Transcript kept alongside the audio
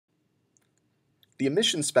The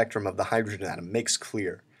emission spectrum of the hydrogen atom makes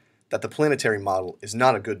clear that the planetary model is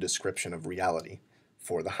not a good description of reality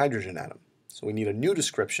for the hydrogen atom. So we need a new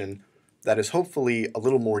description that is hopefully a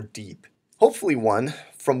little more deep. Hopefully one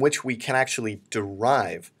from which we can actually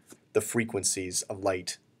derive the frequencies of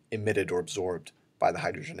light emitted or absorbed by the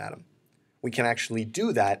hydrogen atom. We can actually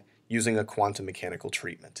do that using a quantum mechanical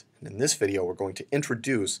treatment. And in this video, we're going to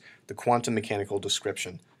introduce the quantum mechanical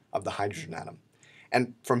description of the hydrogen atom.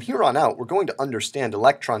 And from here on out, we're going to understand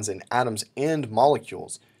electrons in atoms and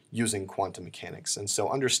molecules using quantum mechanics. And so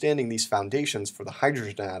understanding these foundations for the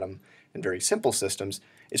hydrogen atom in very simple systems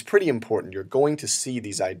is pretty important. You're going to see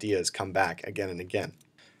these ideas come back again and again.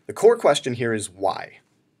 The core question here is why?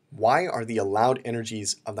 Why are the allowed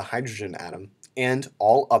energies of the hydrogen atom and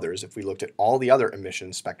all others, if we looked at all the other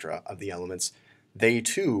emission spectra of the elements, they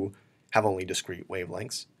too have only discrete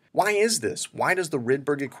wavelengths? Why is this? Why does the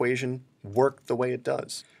Rydberg equation work the way it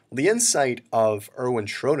does? Well, the insight of Erwin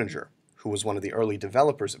Schrodinger, who was one of the early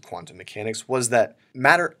developers of quantum mechanics, was that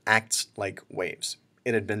matter acts like waves.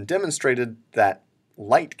 It had been demonstrated that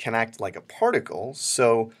light can act like a particle,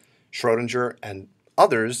 so Schrodinger and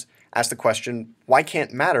others asked the question, why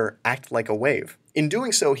can't matter act like a wave? In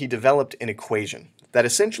doing so, he developed an equation that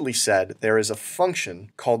essentially said there is a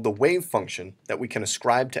function called the wave function that we can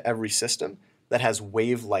ascribe to every system that has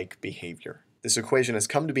wave-like behavior. This equation has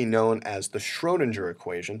come to be known as the Schrodinger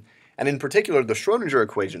equation, and in particular, the Schrodinger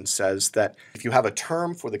equation says that if you have a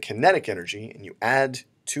term for the kinetic energy and you add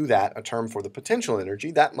to that a term for the potential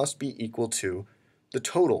energy, that must be equal to the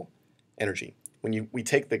total energy. When we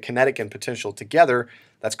take the kinetic and potential together,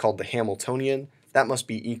 that's called the Hamiltonian. That must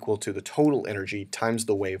be equal to the total energy times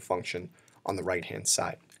the wave function on the right-hand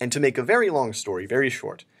side. And to make a very long story very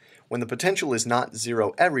short, when the potential is not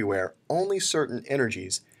zero everywhere, only certain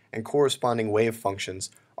energies and corresponding wave functions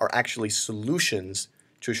are actually solutions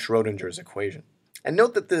to Schrodinger's equation. And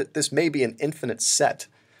note that this may be an infinite set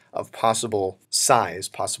of possible size,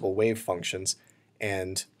 possible wave functions,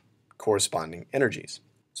 and corresponding energies.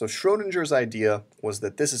 So Schrodinger's idea was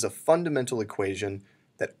that this is a fundamental equation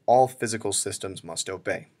that all physical systems must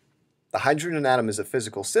obey. The hydrogen atom is a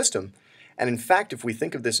physical system, and in fact, if we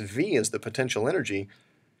think of this V as the potential energy,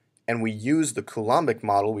 and we use the Coulombic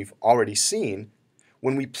model we've already seen,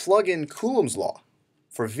 when we plug in Coulomb's law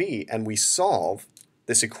for V and we solve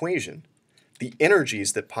this equation, the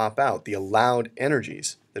energies that pop out, the allowed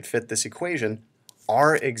energies that fit this equation,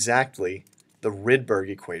 are exactly the Rydberg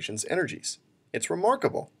equation's energies. It's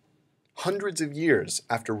remarkable. Hundreds of years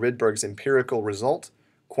after Rydberg's empirical result,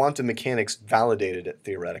 quantum mechanics validated it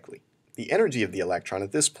theoretically. The energy of the electron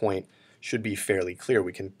at this point should be fairly clear.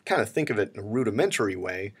 We can kind of think of it in a rudimentary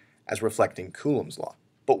way as reflecting Coulomb's law.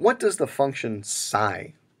 But what does the function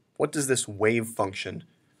psi, what does this wave function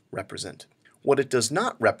represent? What it does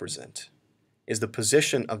not represent is the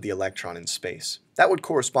position of the electron in space. That would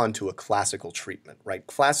correspond to a classical treatment, right?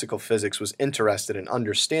 Classical physics was interested in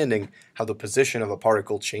understanding how the position of a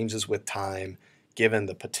particle changes with time, given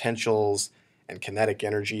the potentials and kinetic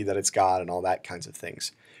energy that it's got and all that kinds of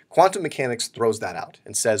things. Quantum mechanics throws that out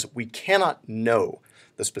and says we cannot know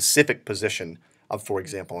the specific position of, for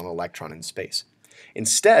example, an electron in space.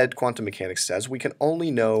 Instead, quantum mechanics says we can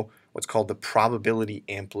only know what's called the probability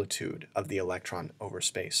amplitude of the electron over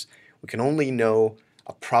space. We can only know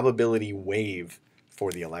a probability wave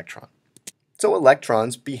for the electron. So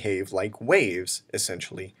electrons behave like waves,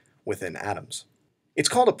 essentially, within atoms. It's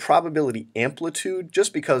called a probability amplitude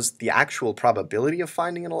just because the actual probability of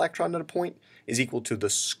finding an electron at a point is equal to the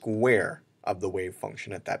square of the wave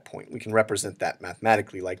function at that point. We can represent that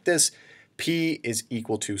mathematically like this. P is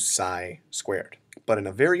equal to psi squared. But in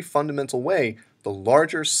a very fundamental way, the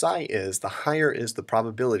larger psi is, the higher is the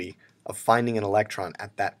probability of finding an electron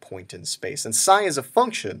at that point in space. And psi is a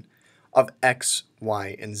function of x,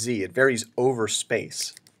 y, and z. It varies over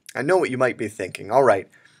space. I know what you might be thinking. All right,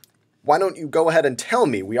 why don't you go ahead and tell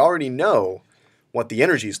me? We already know what the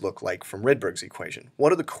energies look like from Rydberg's equation. What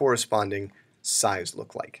do the corresponding psi's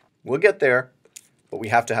look like? We'll get there, but we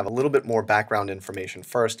have to have a little bit more background information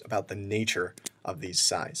first about the nature of these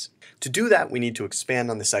psi's. To do that, we need to expand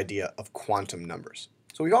on this idea of quantum numbers.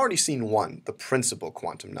 So we've already seen one, the principal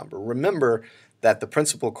quantum number. Remember that the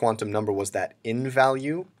principal quantum number was that in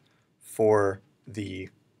value for the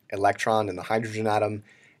electron and the hydrogen atom,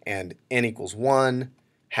 and n equals 1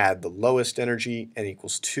 had the lowest energy, n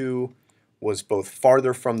equals 2 was both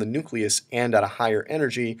farther from the nucleus and at a higher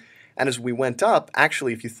energy. And as we went up,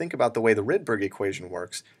 actually, if you think about the way the Rydberg equation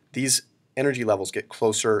works, these energy levels get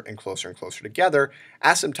closer and closer and closer together,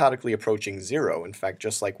 asymptotically approaching zero, in fact,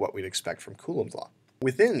 just like what we'd expect from Coulomb's law.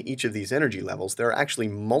 Within each of these energy levels, there are actually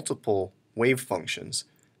multiple wave functions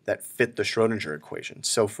that fit the Schrodinger equation.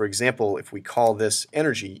 So for example, if we call this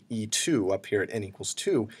energy E2 up here at n equals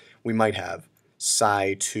 2, we might have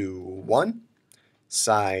psi2 1,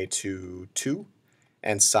 psi2 2,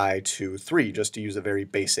 and psi2 3, just to use a very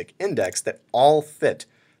basic index that all fit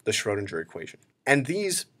the Schrodinger equation. And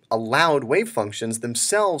these allowed wave functions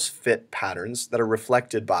themselves fit patterns that are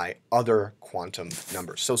reflected by other quantum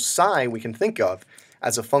numbers. So psi we can think of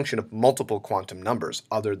as a function of multiple quantum numbers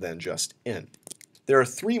other than just n. There are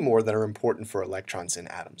three more that are important for electrons in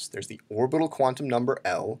atoms. There's the orbital quantum number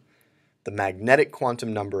L, the magnetic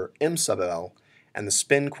quantum number m sub L, and the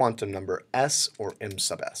spin quantum number s or m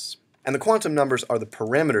sub s. And the quantum numbers are the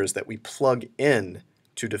parameters that we plug in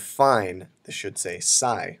to define, this should say,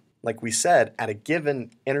 psi. Like we said, at a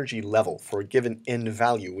given energy level for a given n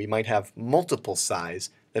value, we might have multiple psis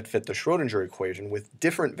that fit the Schrodinger equation with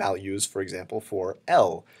different values, for example, for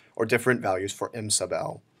L, or different values for m sub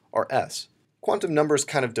L or s. Quantum numbers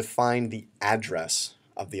kind of define the address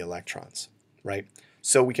of the electrons, right?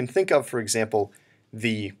 So we can think of, for example,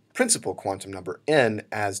 the principal quantum number n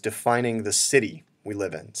as defining the city we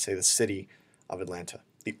live in, say the city of Atlanta.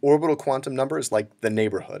 The orbital quantum number is like the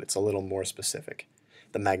neighborhood, it's a little more specific.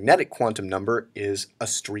 The magnetic quantum number is a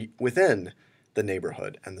street within the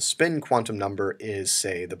neighborhood, and the spin quantum number is,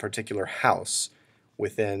 say, the particular house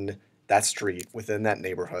within that street, within that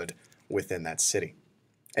neighborhood, within that city.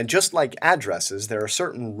 And just like addresses, there are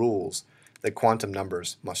certain rules that quantum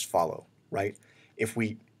numbers must follow, right? If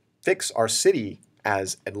we fix our city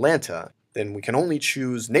as Atlanta, then we can only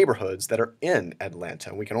choose neighborhoods that are in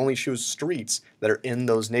Atlanta. We can only choose streets that are in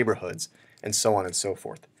those neighborhoods, and so on and so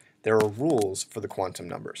forth. There are rules for the quantum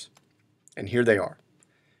numbers, and here they are.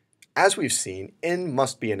 As we've seen, n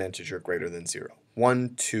must be an integer greater than 0,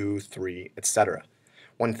 1, 2, 3, etc.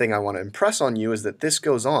 One thing I want to impress on you is that this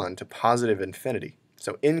goes on to positive infinity.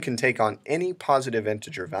 So n can take on any positive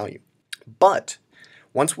integer value. But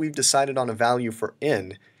once we've decided on a value for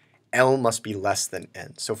n, L must be less than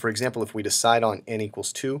n. So for example, if we decide on n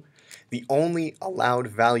equals 2, the only allowed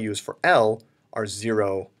values for L are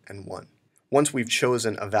 0 and 1. Once we've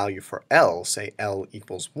chosen a value for L, say L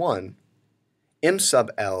equals 1, m sub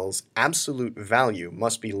L's absolute value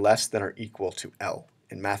must be less than or equal to L.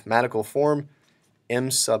 In mathematical form, m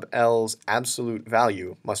sub L's absolute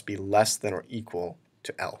value must be less than or equal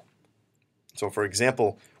to L. So for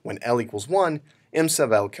example, when L equals 1, m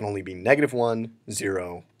sub L can only be -1,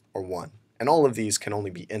 0, or 1. And all of these can only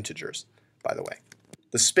be integers, by the way.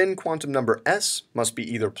 The spin quantum number s must be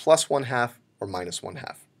either +1/2 or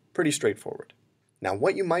 -1/2. Pretty straightforward. Now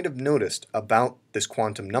what you might have noticed about this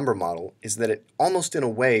quantum number model is that it almost in a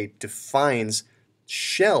way defines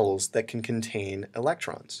shells that can contain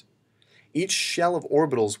electrons. Each shell of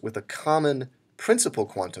orbitals with a common principal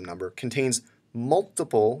quantum number contains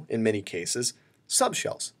multiple, in many cases,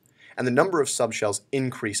 subshells. And the number of subshells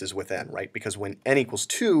increases with n, right? Because when n equals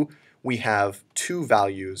 2, we have 2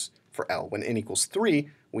 values for L. When n equals 3,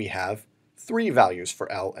 we have 3 values for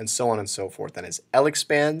L, and so on and so forth. And as L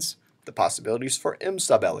expands, the possibilities for m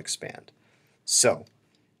sub L expand. So,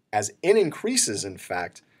 as n increases, in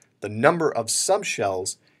fact, the number of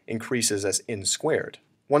subshells increases as n squared.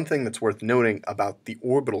 One thing that's worth noting about the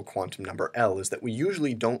orbital quantum number L is that we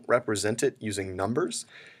usually don't represent it using numbers.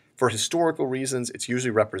 For historical reasons, it's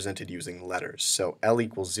usually represented using letters. So L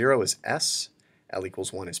equals 0 is S, L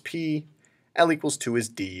equals 1 is P, L equals 2 is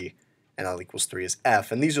D, and L equals 3 is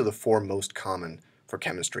F. And these are the 4 most common for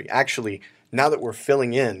chemistry. Actually, now that we're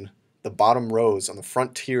filling in the bottom rows on the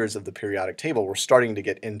front tiers of the periodic table, we're starting to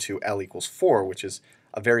get into L equals 4, which is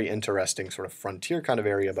a very interesting sort of frontier kind of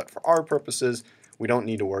area. But for our purposes, we don't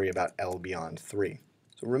need to worry about L beyond 3.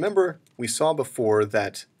 So remember, we saw before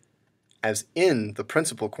that as n, the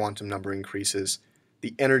principal quantum number, increases,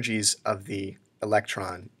 the energies of the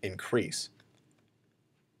electron increase.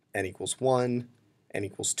 N equals 1, n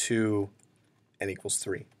equals 2, n equals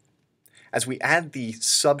 3. As we add the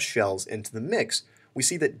subshells into the mix, we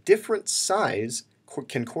see that different psis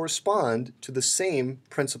can correspond to the same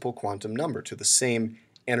principal quantum number, to the same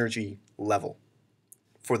energy level.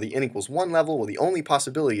 For the n equals 1 level, well, the only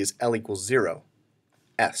possibility is L equals 0,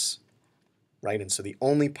 S. Right? And so the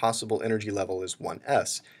only possible energy level is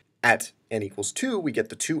 1s. At n equals 2, we get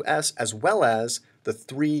the 2s as well as the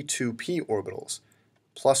 3 2p orbitals,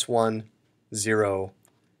 +1, 0,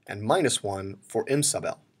 and -1 for m sub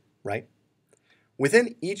L, right?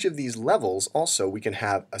 Within each of these levels, also, we can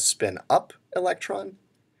have a spin up electron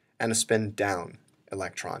and a spin down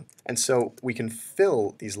electron. And so we can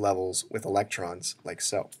fill these levels with electrons like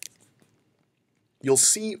so. You'll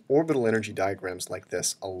see orbital energy diagrams like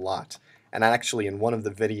this a lot. And actually, in one of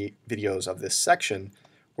the videos of this section,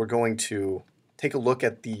 we're going to take a look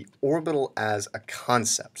at the orbital as a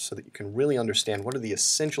concept so that you can really understand what are the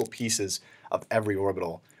essential pieces of every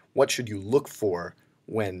orbital. What should you look for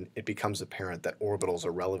when it becomes apparent that orbitals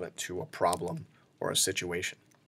are relevant to a problem or a situation?